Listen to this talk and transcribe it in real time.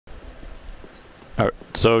Alright,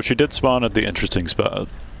 so she did spawn at the interesting spot,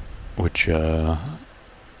 which, well,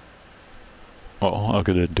 I'll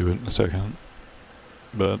get into it in a second.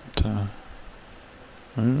 But,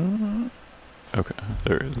 okay,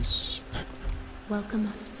 there it is. Welcome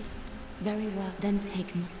us. Very well, then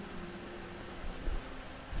take me.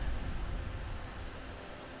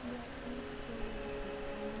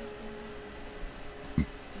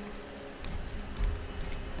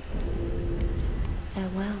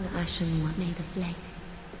 Farewell, Ashen One. May the flame.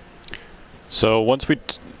 So once we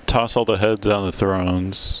toss all the heads on the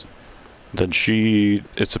thrones, then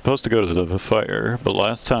it's supposed to go to the fire, but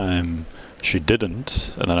last time she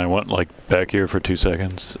didn't, and then I went like back here for 2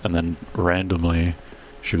 seconds, and then randomly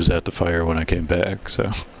she was at the fire when I came back,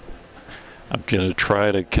 so I'm gonna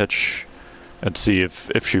try to catch and see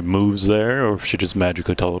if she moves there or if she just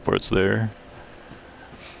magically teleports there.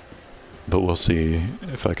 But we'll see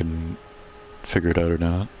if I can figure it out or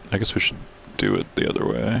not. I guess we should do it the other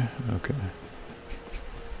way. Okay.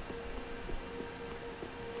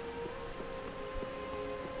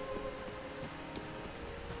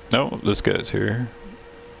 No, this guy's here.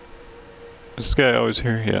 Is this guy always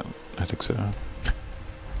here? Yeah, I think so.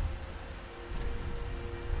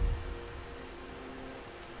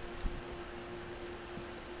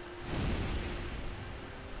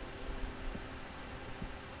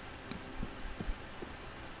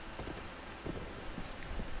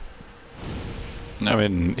 I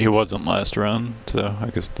mean, he wasn't last round, so I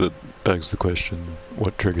guess that begs the question,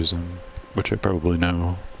 what triggers him? Which I probably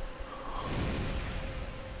know.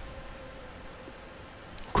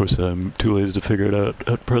 Of course, I'm too lazy to figure it out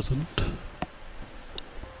at present.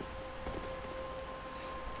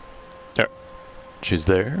 Oh, she's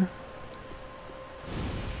there.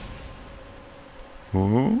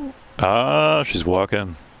 Ooh. Ah, she's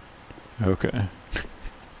walking. Okay.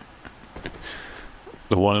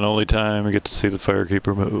 The one and only time we get to see the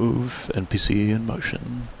Firekeeper move, NPC in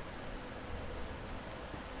motion.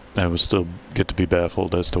 I would still get to be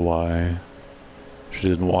baffled as to why she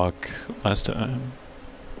didn't walk last time.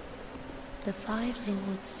 The 5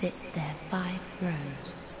 lords sit their 5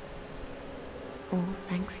 rows, all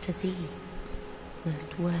thanks to thee,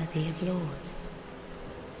 most worthy of lords.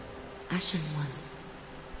 Ashen One,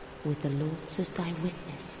 with the lords as thy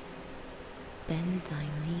witness, bend thy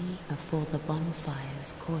knee afore the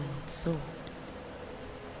bonfire's coiled sword,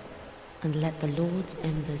 and let the lords'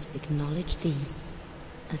 embers acknowledge thee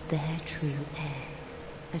as their true heir,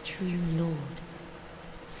 a true lord,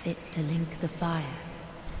 fit to link the fire.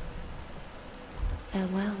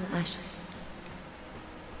 Farewell, Ashen.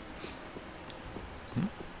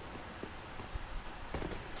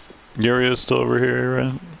 Yuri's still over here,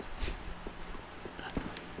 right?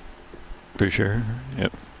 Pretty sure,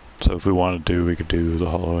 yep. So if we wanted to, we could do the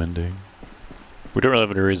hollow ending. We don't really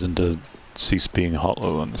have any reason to cease being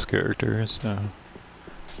hollow on this character, so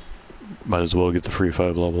might as well get the free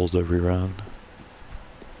 5 levels every round.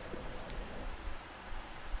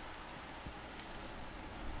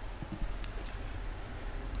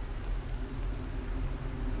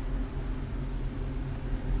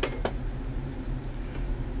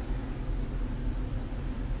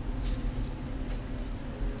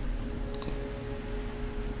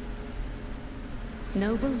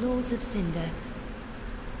 Noble lords of Cinder,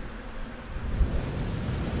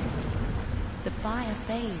 the fire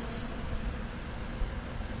fades.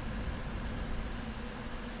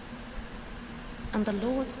 And the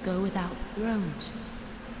lords go without thrones.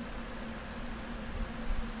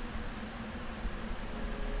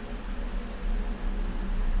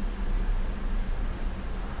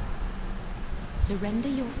 Surrender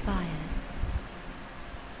your fires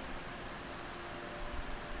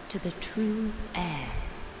to the true heir.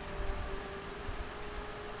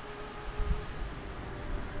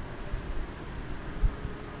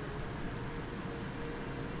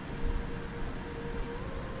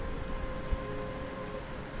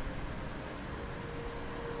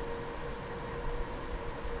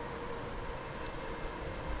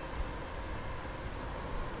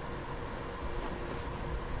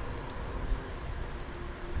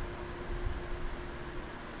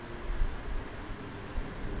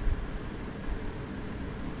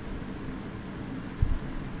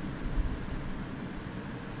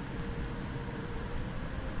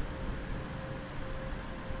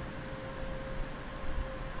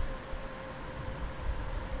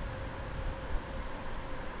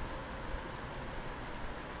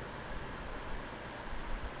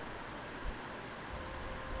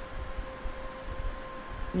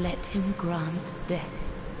 Let him grant death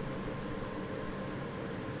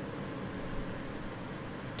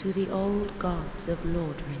to the old gods of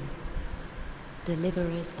Lordrin.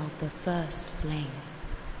 deliverers of the first flame.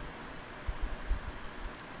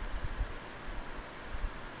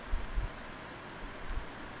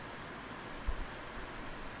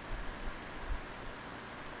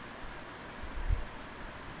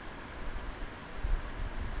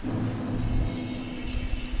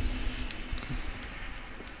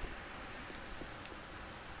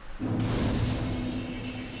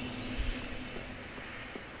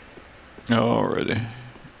 Alrighty.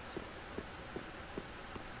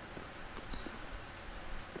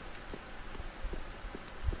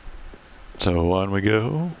 So on we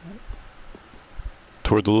go.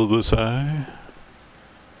 Toward the Lilith's Eye.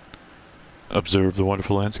 Observe the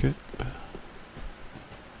wonderful landscape.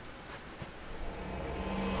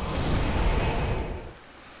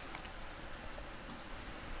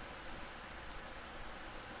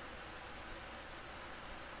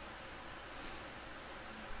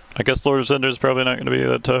 I guess Lord of Cinder is probably not going to be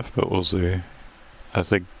that tough, but we'll see. I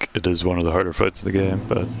think it is one of the harder fights in the game,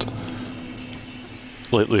 but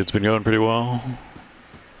lately it's been going pretty well.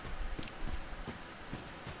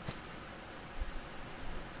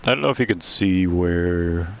 I don't know if you can see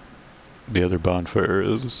where the other bonfire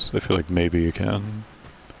is. I feel like maybe you can.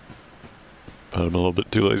 But I'm a little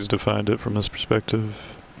bit too lazy to find it from this perspective.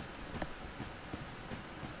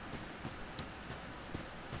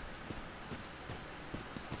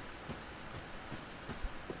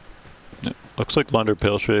 It looks like Launder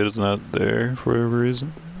Paleshade is not there for whatever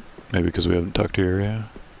reason. Maybe because we haven't talked to her yet.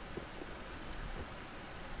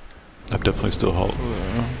 I'm definitely still hollow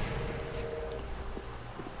though.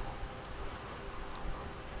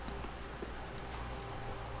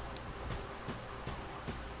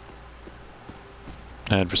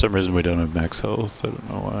 And for some reason we don't have max health, I don't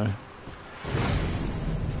know why.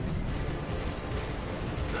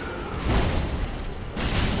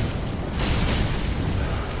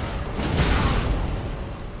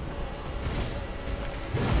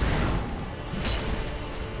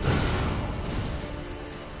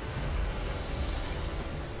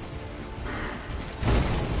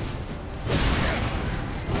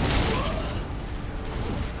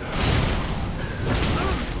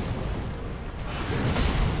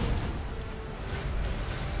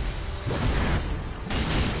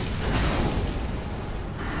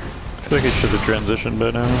 I think it should have transitioned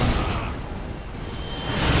by now.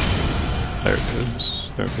 There it is.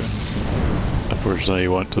 Okay. Unfortunately,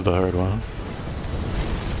 you went to the hard one.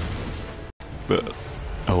 But,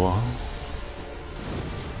 oh well.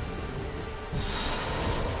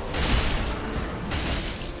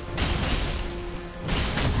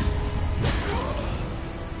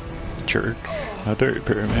 Jerk. How dare you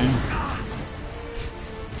parry me?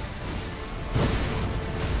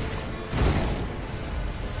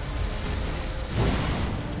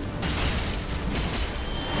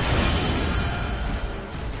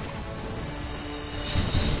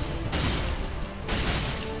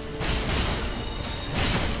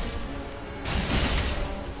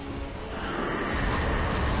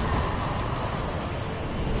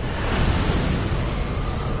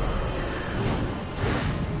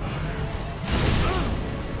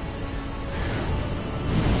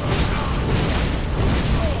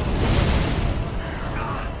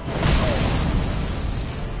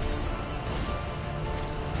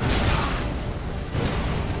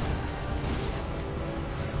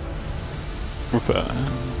 We're fine.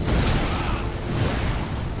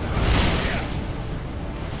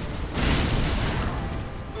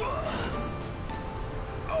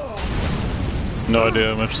 No idea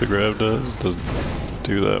how much the grab does. Doesn't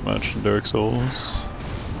do that much in Dark Souls.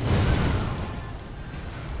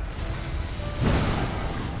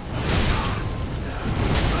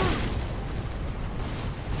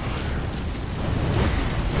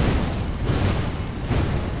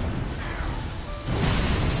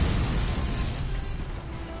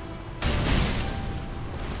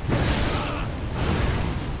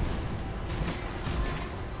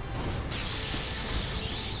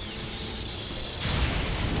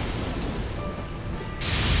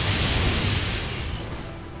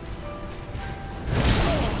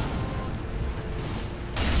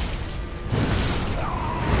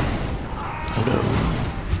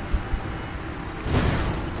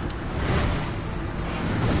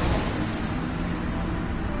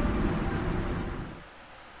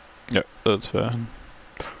 Yeah, that's fine.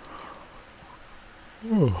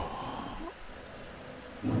 Ooh.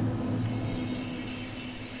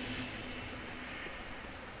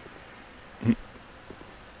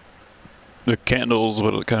 The candle's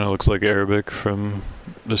what it kind of looks like Arabic from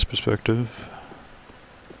this perspective.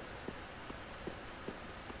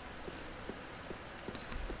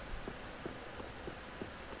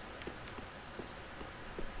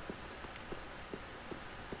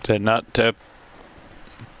 Did not tap.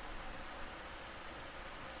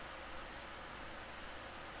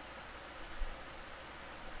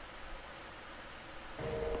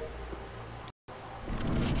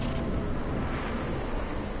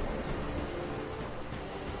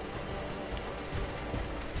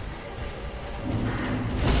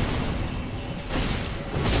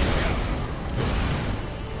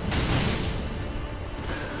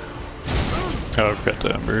 Oh, I've got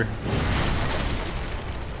the ember.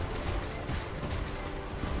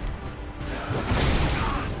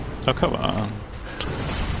 Oh, come on.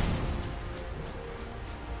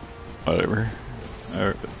 Whatever.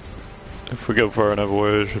 If we go far enough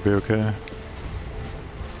away, it should be okay.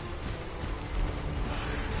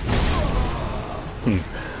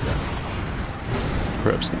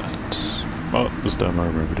 Perhaps not. Oh, this time I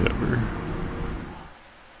remembered ember.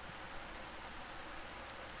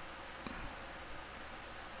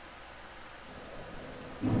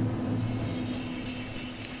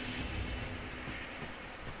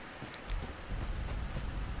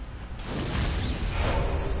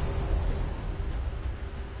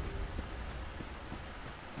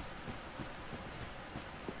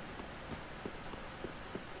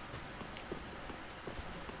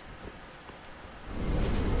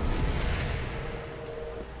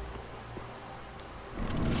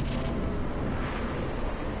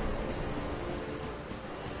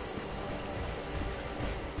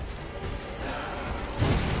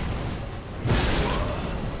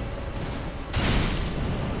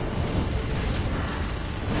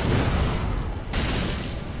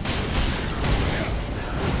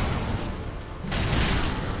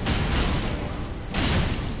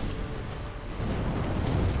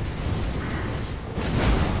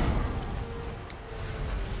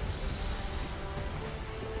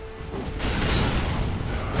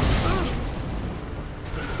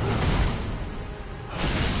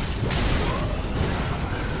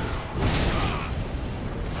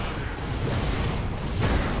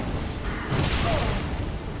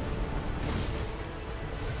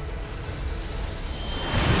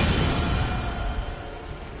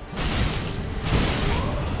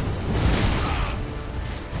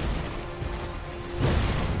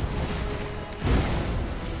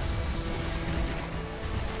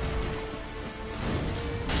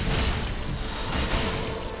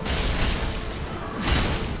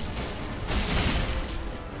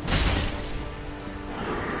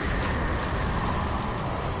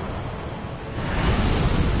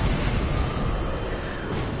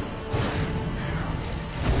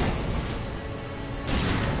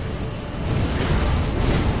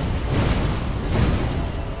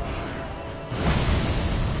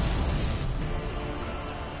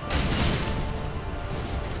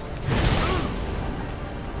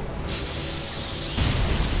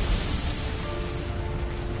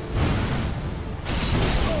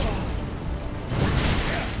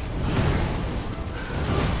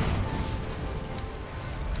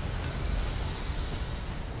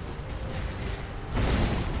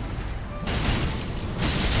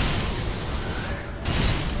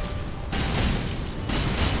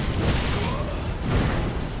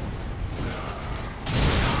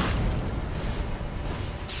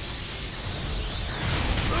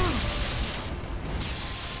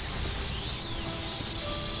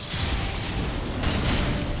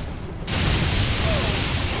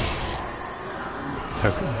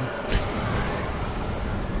 Okay.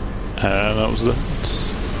 And that was that.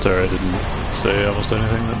 Sorry I didn't say almost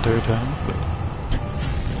anything that entire time, but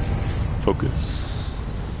focus.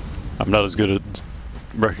 I'm not as good at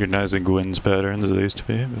recognizing Gwyn's patterns as I used to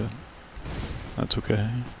be, but that's okay.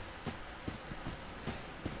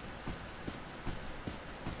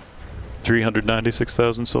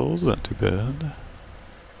 396,000 souls, not too bad.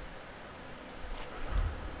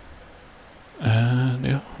 And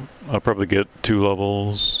yeah, I'll probably get 2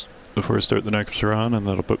 levels before I start the next run, and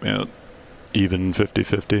that'll put me at even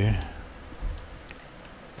 50-50.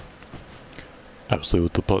 Obviously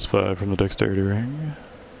with the +5 from the dexterity ring.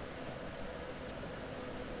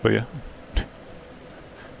 But yeah,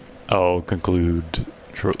 I'll conclude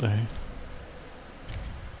shortly.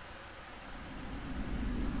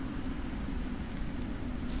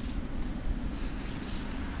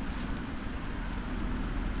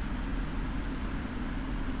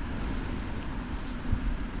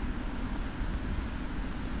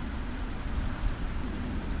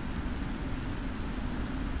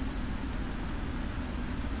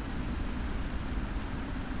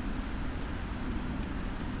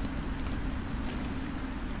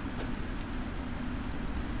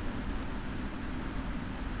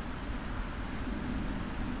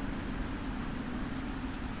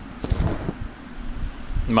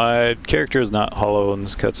 My character is not hollow in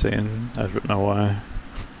this cutscene. I don't know why.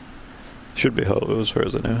 Should be hollow as far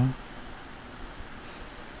as I know.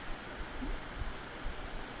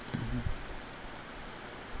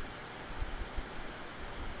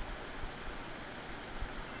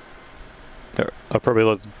 I'll probably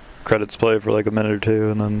let credits play for like a minute or two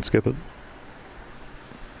and then skip it.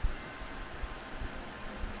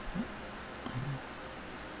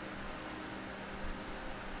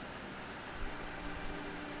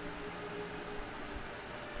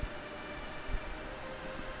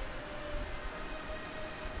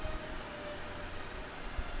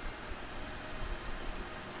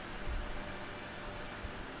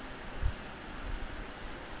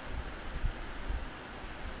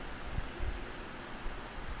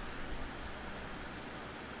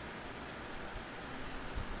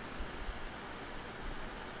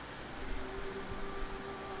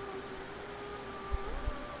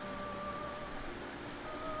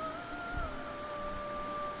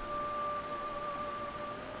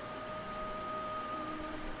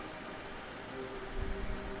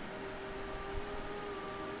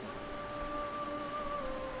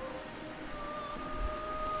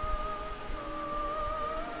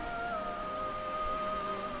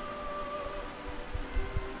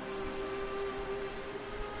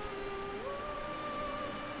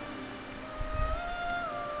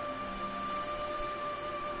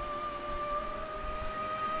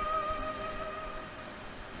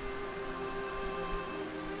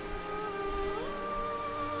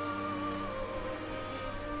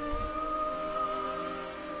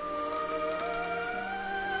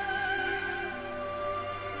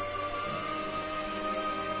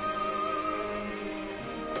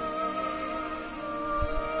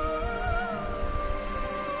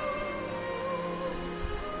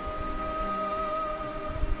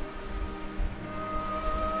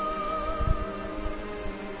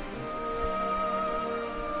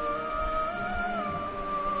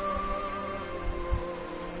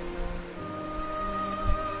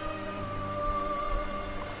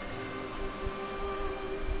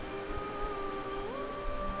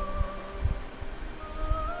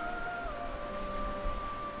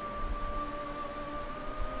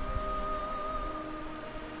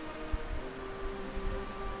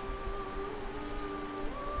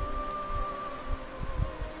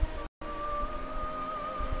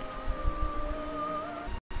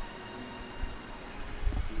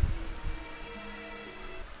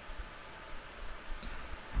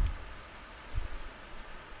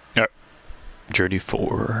 Alright, Journey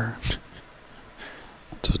 4.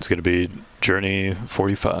 So it's gonna be Journey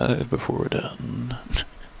 45 before we're done.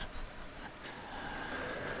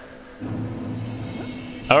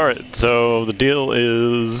 Alright, so the deal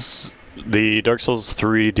is the Dark Souls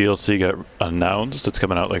 3 DLC got announced. It's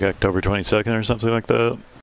coming out like October 22nd or something like that.